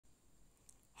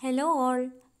Hello all,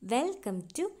 welcome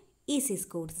to Easy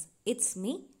Schools. It's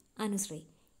me, Anusri.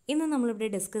 ഇന്ന് നമ്മളിവിടെ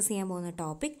discuss ചെയ്യാൻ പോകുന്ന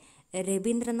ടോപ്പിക്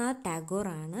രവീന്ദ്രനാഥ് ടാഗോർ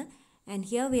ആണ്. And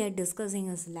here we R discussing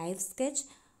his life sketch,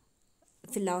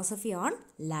 philosophy on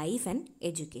life and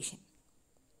education.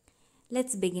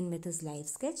 Let's begin with his life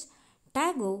sketch.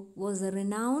 Tagore was a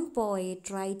renowned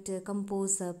poet, writer,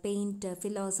 composer, painter,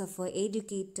 philosopher,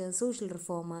 educator, social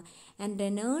reformer, and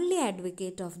an early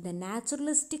advocate of the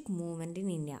naturalistic movement in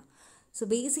India. So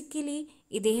basically,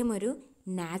 ഇദ്ദേഹം ഒരു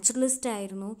naturalist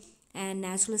ആയിരുന്നു. And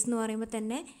naturalist എന്ന് പറയുമ്പോൾ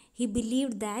തന്നെ he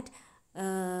believed that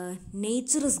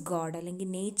nature is God, അല്ലെങ്കിൽ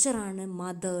നേച്ചറാണ്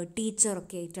mother,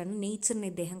 ടീച്ചറൊക്കെ ആയിട്ടാണ് നേച്ചറിനെ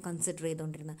ഇദ്ദേഹം consider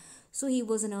ചെയ്തുകൊണ്ടിരുന്നത്. So he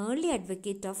was an early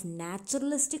advocate of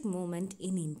naturalistic movement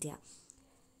in India.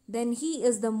 Then he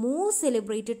is the most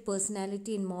celebrated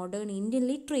personality in modern Indian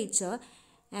literature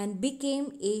and became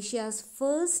Asia's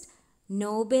first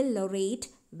Nobel laureate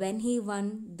when he won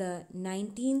the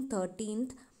 1913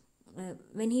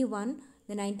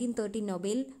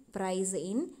 Nobel Prize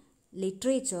in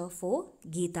Literature for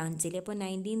Geetanjali. അപ്പോൾ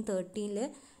 1913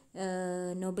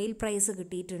 Nobel prize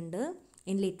കിട്ടിയിട്ടുണ്ട്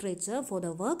in literature for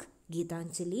the work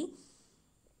Geetanjali.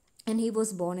 And he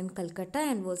was born in Calcutta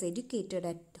and was educated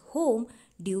at home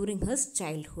during his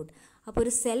childhood. അപ്പോൾ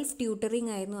ഒരു self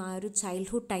tutoring ആയിരുന്നു ആ ഒരു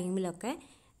childhood ടൈമിലൊക്കെ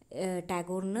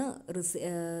ടാഗോറിന്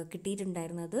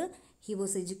കിട്ടിയിട്ടുണ്ടായിരുന്നത്. He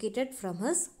was educated from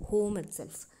his home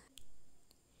itself.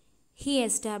 He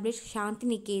established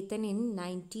Shantiniketan in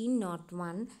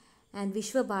 1901 and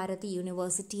Vishwabharati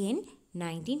University in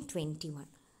 1921.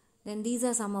 Then these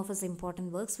are some of his important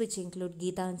works which include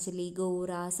Geetanjali,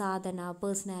 Gaura, Sadhana,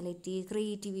 Personality,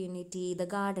 Creative Unity, The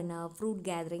Gardener, Fruit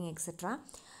Gathering, etc.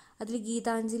 അതിൽ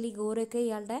ഗീതാഞ്ജലി, ഗോറയൊക്കെ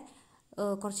ഇയാളുടെ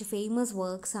കുറച്ച് famous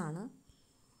works ആണ്.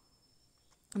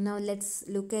 Now let's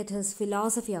look at his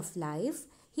philosophy of life.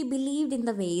 He believed in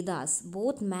the Vedas.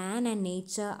 Both man and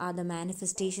nature are the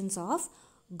manifestations of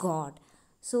God.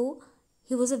 So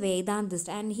he was a Vedantist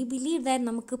and he believed that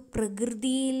നമുക്ക്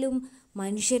പ്രകൃതിയിലും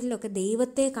മനുഷ്യരിലൊക്കെ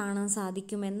ദൈവത്തെ കാണാൻ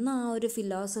സാധിക്കുമെന്ന ആ ഒരു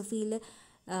ഫിലോസഫിയിൽ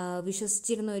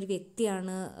വിശ്വസിച്ചിരുന്ന ഒരു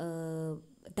വ്യക്തിയാണ്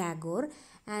Tagore.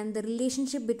 And the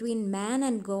relationship between man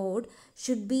and God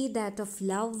should be that of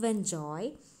love and joy.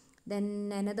 Then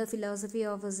another philosophy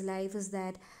of his life is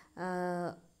that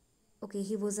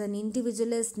he was an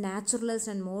individualist, naturalist,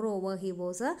 and moreover he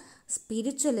was a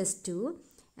spiritualist too.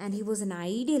 And he was an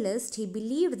idealist. He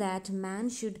believed that man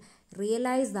should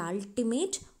realize the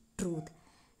ultimate truth.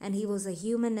 And he was a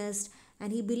humanist, and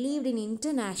he believed in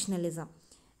internationalism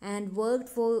and worked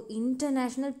for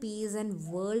international peace and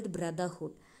world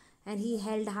brotherhood. And he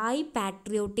held high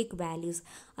patriotic values.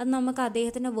 അത് നമുക്ക്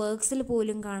അദ്ദേഹത്തിൻ്റെ വർക്ക്സിൽ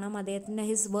പോലും കാണാം. അദ്ദേഹത്തിൻ്റെ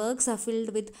his works are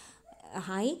filled with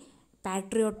high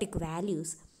patriotic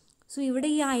values. So ഇവിടെ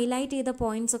ഈ highlight ചെയ്ത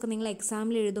points ഒക്കെ നിങ്ങൾ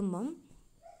എക്സാമിൽ എഴുതുമ്പം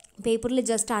പേപ്പറിൽ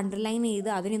ജസ്റ്റ് അണ്ടർലൈൻ ചെയ്ത്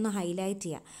അതിനൊന്ന് ഹൈലൈറ്റ്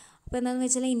ചെയ്യുക. അപ്പോൾ എന്താണെന്ന്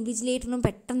വെച്ചാൽ ഇൻവിജിലേറ്ററിനും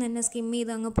പെട്ടെന്ന് തന്നെ സ്കിം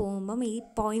ചെയ്ത് അങ്ങ് പോകുമ്പം ഈ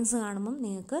പോയിൻറ്റ്സ് കാണുമ്പം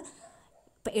നിങ്ങൾക്ക്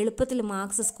എളുപ്പത്തിൽ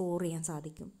മാർക്സ് സ്കോർ ചെയ്യാൻ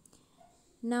സാധിക്കും.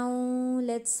 Now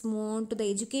let's move on to the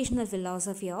educational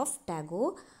philosophy of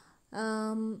Tagore.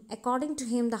 According to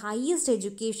him, the highest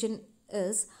education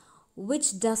is which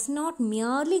does not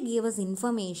merely give us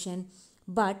information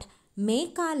but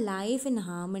make our life in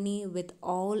harmony with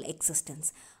all existence.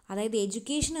 അതായത്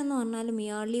education എന്ന് പറഞ്ഞാൽ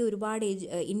merely ഒരുപാട്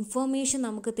information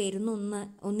നമുക്ക് തരുന്ന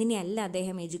ഒന്നിനെയല്ല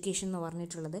അദ്ദേഹം education എന്ന്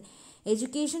പറഞ്ഞിട്ടുള്ളത്.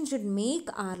 Education should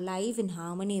make our life in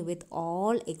harmony with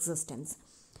all existence.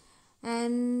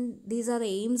 And these are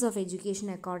the aims of education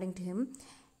according to him.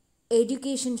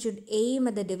 Education should aim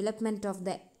at the development of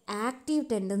the active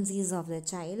tendencies of the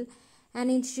child, and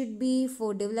it should be for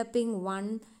developing one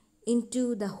into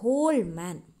the whole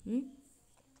man.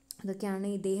 ഇതൊക്കെയാണ്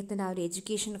ഇദ്ദേഹത്തിൻ്റെ ആ ഒരു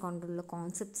education കൊണ്ടുള്ള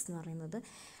concepts എന്ന് പറയുന്നത്.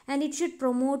 And it should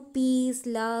promote piece,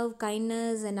 love,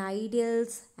 kindness and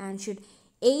ideals and should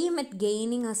aim at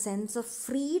gaining A sense of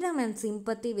freedom and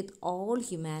sympathy with all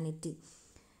humanity.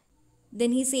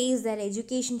 Then he says that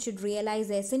education should realize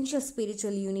the essential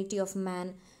spiritual unity of man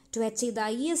to achieve the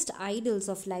highest ideals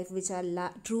of life, which are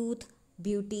truth,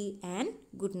 beauty and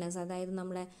goodness. അതായത്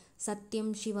നമ്മളെ സത്യം,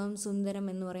 ശിവം, സുന്ദരം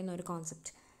എന്ന് പറയുന്ന ഒരു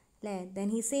concept അല്ലേ. Then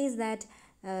he says that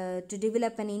to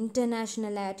develop an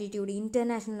international attitude,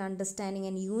 international understanding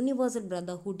and universal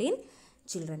brotherhood in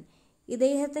children.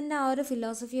 ഇദ്ദേഹത്തിൻ്റെ ആ ഒരു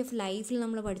ഫിലോസഫി ഓഫ് ലൈഫിൽ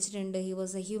നമ്മൾ പഠിച്ചിട്ടുണ്ട്. He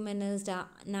was A humanist,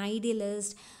 an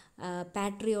idealist,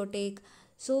 patriotic.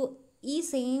 So ഈ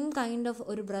സെയിം കൈൻഡ് ഓഫ്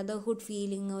ഒരു ബ്രദർഹുഡ്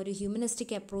ഫീലിംഗ്, ഒരു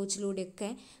humanistic അപ്രോച്ചിലൂടെയൊക്കെ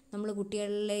നമ്മൾ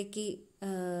കുട്ടികളിലേക്ക്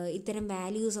ഇത്തരം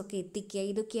വാല്യൂസൊക്കെ എത്തിക്കുക.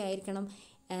 ഇതൊക്കെ ആയിരിക്കണം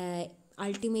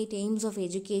അൾട്ടിമേറ്റ് എയിംസ് ഓഫ്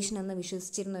എഡ്യൂക്കേഷൻ എന്ന്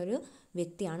വിശ്വസിച്ചിരുന്ന ഒരു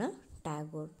വ്യക്തിയാണ്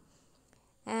Tagore.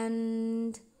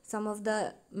 And some of the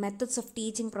methods of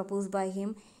teaching proposed by him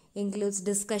includes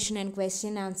discussion and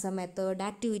question answer method,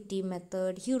 activity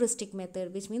method, heuristic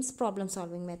method, which means problem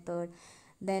solving method.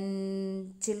 Then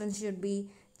children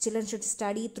should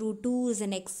study through tours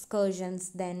and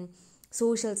excursions. Then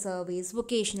social service,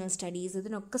 vocational studies,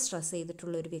 ഇതിനൊക്കെ stress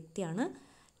ചെയ്തിട്ടുള്ള ഒരു വ്യക്തിയാണ്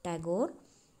Tagore.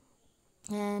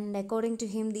 And according to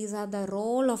him, these are the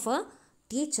role of a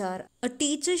teacher. A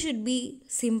teacher should be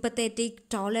sympathetic,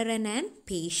 tolerant and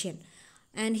patient,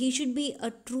 and he should be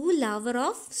a true lover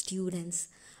of students.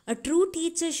 A true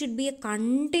teacher should be a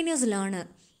continuous learner.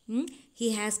 He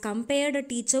has compared a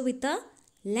teacher with a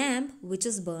lamp which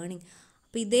is burning.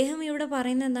 അപ്പോൾ ഇദ്ദേഹം ഇവിടെ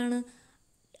പറയുന്നത് എന്താണ്?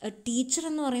 Teacher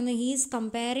എന്ന് പറയുന്നത് he is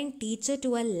comparing teacher to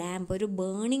A lamp, ഒരു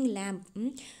burning lamp,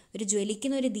 ഒരു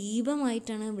ജ്വലിക്കുന്ന ഒരു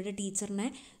ദീപമായിട്ടാണ് ഇവിടെ ടീച്ചറിനെ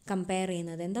കമ്പയർ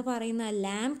ചെയ്യുന്നത്. എന്താ പറയുന്നത്?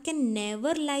 Lamp can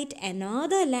never light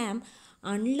another lamp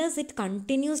unless it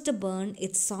continues to burn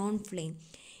it's on flame.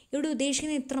 ഇവിടെ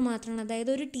ഉദ്ദേശിക്കുന്നത് ഇത്ര മാത്രമാണ്.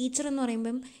 അതായത് ഒരു ടീച്ചർ എന്ന്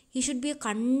പറയുമ്പം he should be A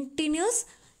continuous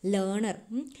learner.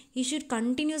 He should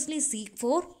continuously seek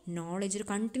four knowledge. ഒരു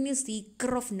കണ്ടിന്യൂസ്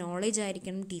സീക്കർ ഓഫ് നോളജ്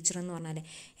ആയിരിക്കണം ടീച്ചർ എന്ന് പറഞ്ഞാൽ.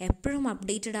 എപ്പോഴും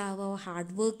അപ്ഡേറ്റഡ് ആവുക,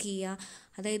 ഹാർഡ് വർക്ക് ചെയ്യുക,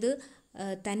 അതായത്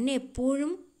തന്നെ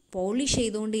എപ്പോഴും പോളിഷ്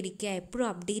ചെയ്തുകൊണ്ടിരിക്കുക, എപ്പോഴും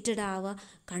അപ്ഡേറ്റഡ് ആവുക,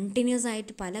 കണ്ടിന്യൂസ്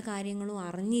ആയിട്ട് പല കാര്യങ്ങളും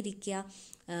അറിഞ്ഞിരിക്കുക,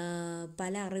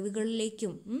 പല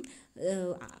അറിവുകളിലേക്കും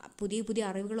പുതിയ പുതിയ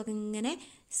അറിവുകളൊക്കെ ഇങ്ങനെ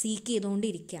സീക്ക്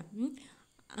ചെയ്തുകൊണ്ടിരിക്കുക.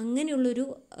 അങ്ങനെയുള്ളൊരു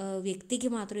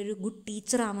വ്യക്തിക്ക് മാത്രമേ ഒരു ഗുഡ്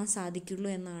ടീച്ചർ ആവാൻ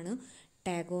സാധിക്കുള്ളൂ എന്നാണ്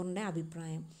ടാഗോറിൻ്റെ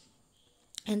അഭിപ്രായം.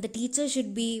 And the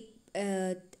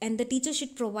teacher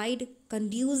should provide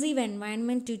conducive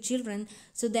environment to children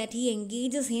so that he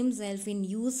engages himself in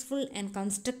useful and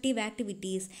constructive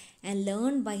activities and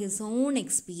learn by his own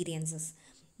experiences.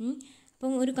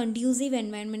 അപ്പം ഒരു കൺഡ്യൂസീവ്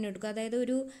എൻവയൺമെൻറ്റ് എടുക്കുക, അതായത്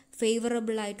ഒരു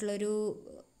ഫേവറബിൾ ആയിട്ടുള്ളൊരു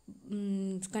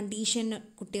കണ്ടീഷൻ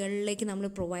കുട്ടികളിലേക്ക് നമ്മൾ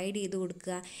പ്രൊവൈഡ് ചെയ്ത്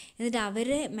കൊടുക്കുക. എന്നിട്ട്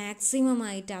അവരെ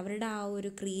മാക്സിമമായിട്ട് അവരുടെ ആ ഒരു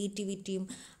ക്രിയേറ്റിവിറ്റിയും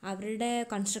അവരുടെ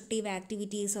കൺസ്ട്രക്റ്റീവ്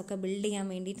ആക്ടിവിറ്റീസൊക്കെ ബിൽഡ് ചെയ്യാൻ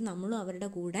വേണ്ടിയിട്ട് നമ്മളും അവരുടെ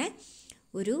കൂടെ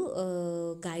ഒരു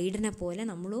ഗൈഡിനെ പോലെ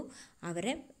നമ്മളും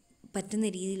അവരെ പറ്റുന്ന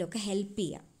രീതിയിലൊക്കെ ഹെൽപ്പ്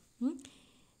ചെയ്യാം.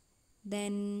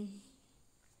 Then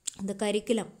the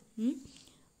curriculum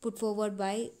put forward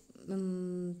by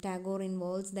Tagore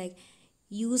involves like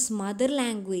use mother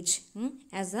language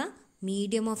as a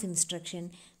medium of instruction.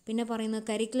 പിന്നെ പറയുന്നത്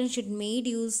curriculum should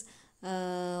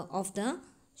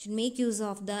make use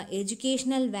of the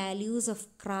educational values of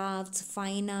crafts,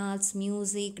 fine arts,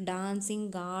 music, dancing,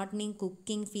 gardening,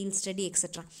 cooking, field study, etc.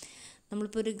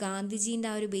 നമ്മളിപ്പോൾ ഒരു ഗാന്ധിജീൻ്റെ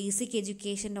ആ ഒരു basic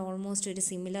എഡ്യൂക്കേഷൻ്റെ almost ഒരു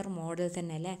similar model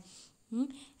തന്നെ അല്ലേ.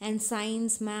 And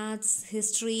science, maths,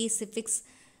 history, civics,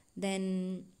 then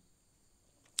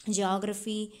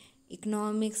geography,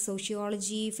 economics,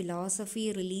 sociology, philosophy,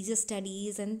 religious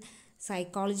studies and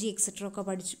psychology etc. ഒക്കെ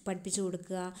പഠിപ്പിച്ചു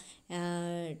കൊടുക്കുക.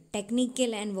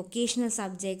 Technical and vocational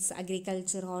subjects,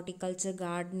 agriculture, horticulture,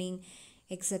 gardening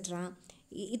etcetera,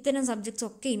 ഇത്തരം സബ്ജക്ട്സ്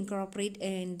ഒക്കെ incorporate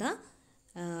in the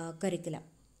curriculum.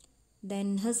 Then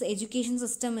his education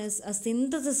system is a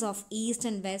synthesis of East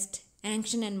and West,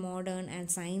 ancient and modern, and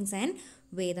science and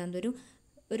Vedanta.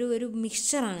 ഒരു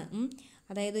മിക്സ്ചറാണ്.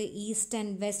 അതായത് east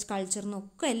and west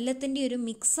കൾച്ചറിനൊക്കെ എല്ലാത്തിൻ്റെയും ഒരു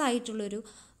mix ആയിട്ടുള്ളൊരു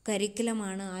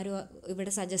കരിക്കുലമാണ് ആരും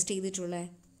ഇവിടെ suggest ചെയ്തിട്ടുള്ള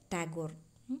ടാഗോർ.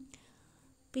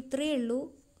 അപ്പം ഇത്രയേ ഉള്ളൂ,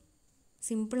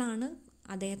 സിമ്പിളാണ്.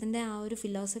 അദ്ദേഹത്തിൻ്റെ ആ ഒരു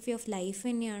ഫിലോസഫി ഓഫ് ലൈഫ്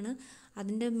തന്നെയാണ്,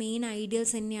 അതിൻ്റെ മെയിൻ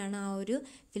ഐഡിയൽസ് തന്നെയാണ് ആ ഒരു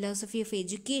ഫിലോസഫി ഓഫ്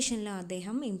എഡ്യൂക്കേഷനിൽ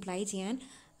അദ്ദേഹം ഇംപ്ലൈ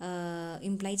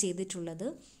ചെയ്തിട്ടുള്ളത്.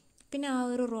 പിന്നെ ആ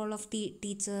ഒരു role of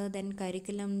teacher, then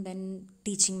curriculum, then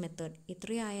teaching method,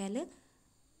 ഇത്രയും ആയാൽ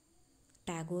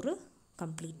Tagore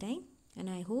complete time. And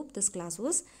I hope this class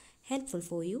was helpful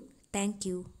for you. Thank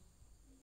you.